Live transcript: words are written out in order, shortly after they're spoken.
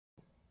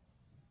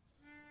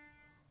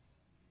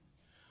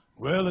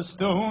Well, a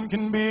stone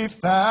can be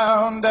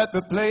found at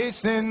the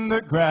place in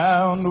the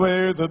ground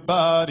where the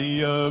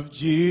body of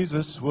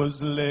Jesus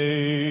was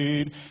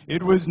laid.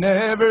 It was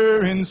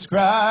never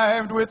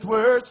inscribed with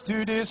words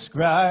to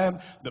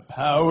describe the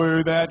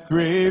power that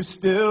grave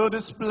still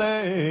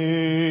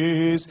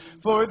displays.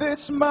 For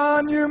this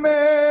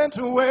monument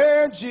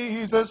where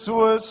Jesus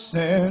was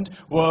sent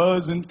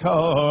wasn't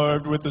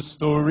carved with the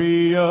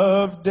story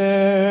of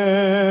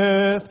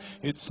death.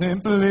 It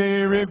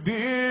simply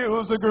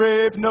reveals a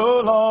grave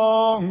no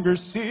longer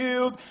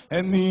sealed,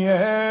 and the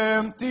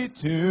empty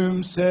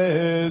tomb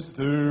says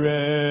the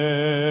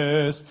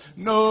rest.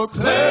 No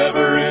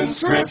clever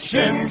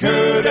inscription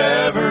could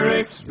ever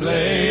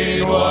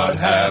explain what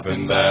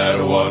happened that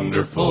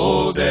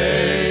wonderful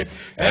day,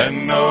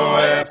 and no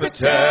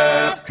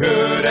epitaph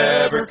could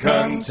ever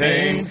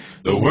contain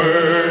the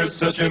words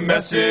such a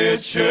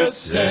message should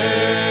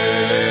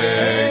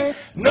say.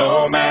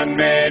 No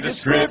man-made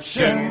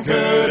description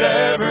could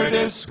ever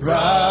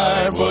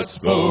describe what's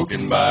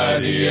spoken by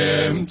the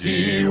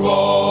empty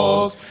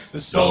walls.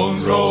 The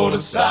stones rolled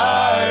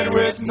aside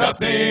with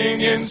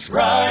nothing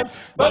inscribed,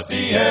 but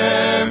the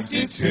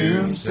empty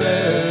tomb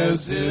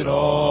says it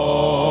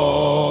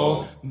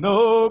all.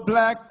 No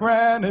black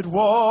granite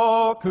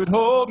wall could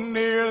hold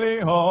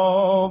nearly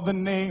all the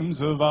names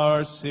of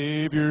our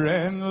Savior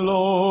and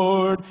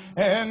Lord,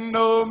 and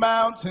no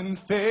mountain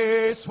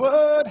face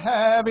would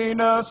have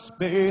enough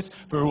space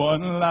for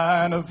one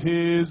line of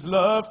His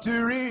love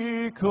to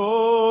record.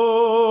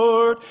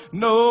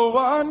 No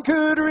one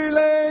could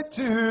relate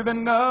to the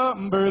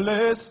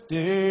numberless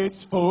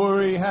dates,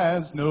 for He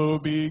has no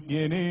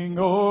beginning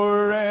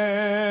or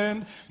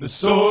end. The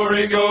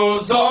story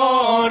goes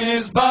on,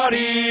 His body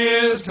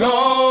is gone,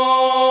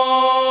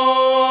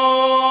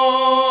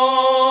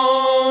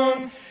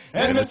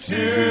 and the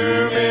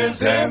tomb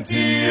is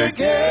empty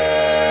again.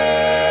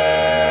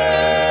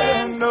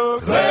 No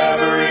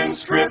clever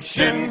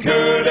inscription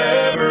could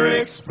ever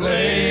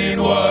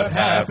explain what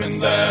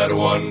happened that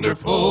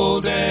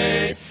wonderful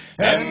day,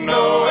 and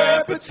no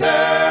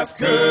epitaph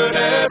could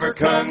ever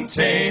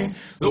contain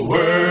the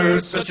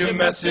words such a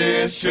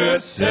message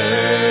should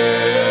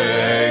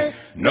say.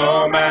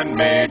 No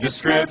man-made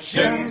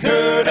description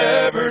could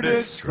ever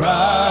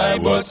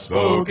describe what's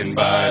spoken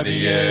by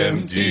the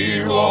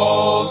empty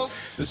walls.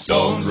 The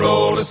stones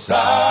rolled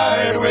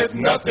aside with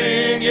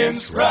nothing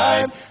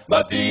inscribed,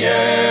 but the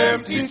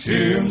empty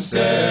tomb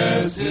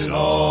says it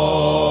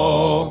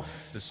all.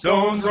 The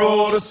stones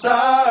rolled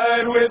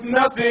aside with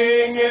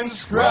nothing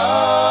inscribed,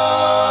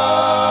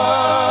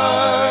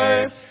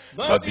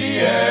 but the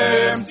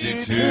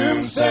empty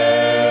tomb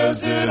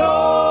says it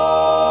all.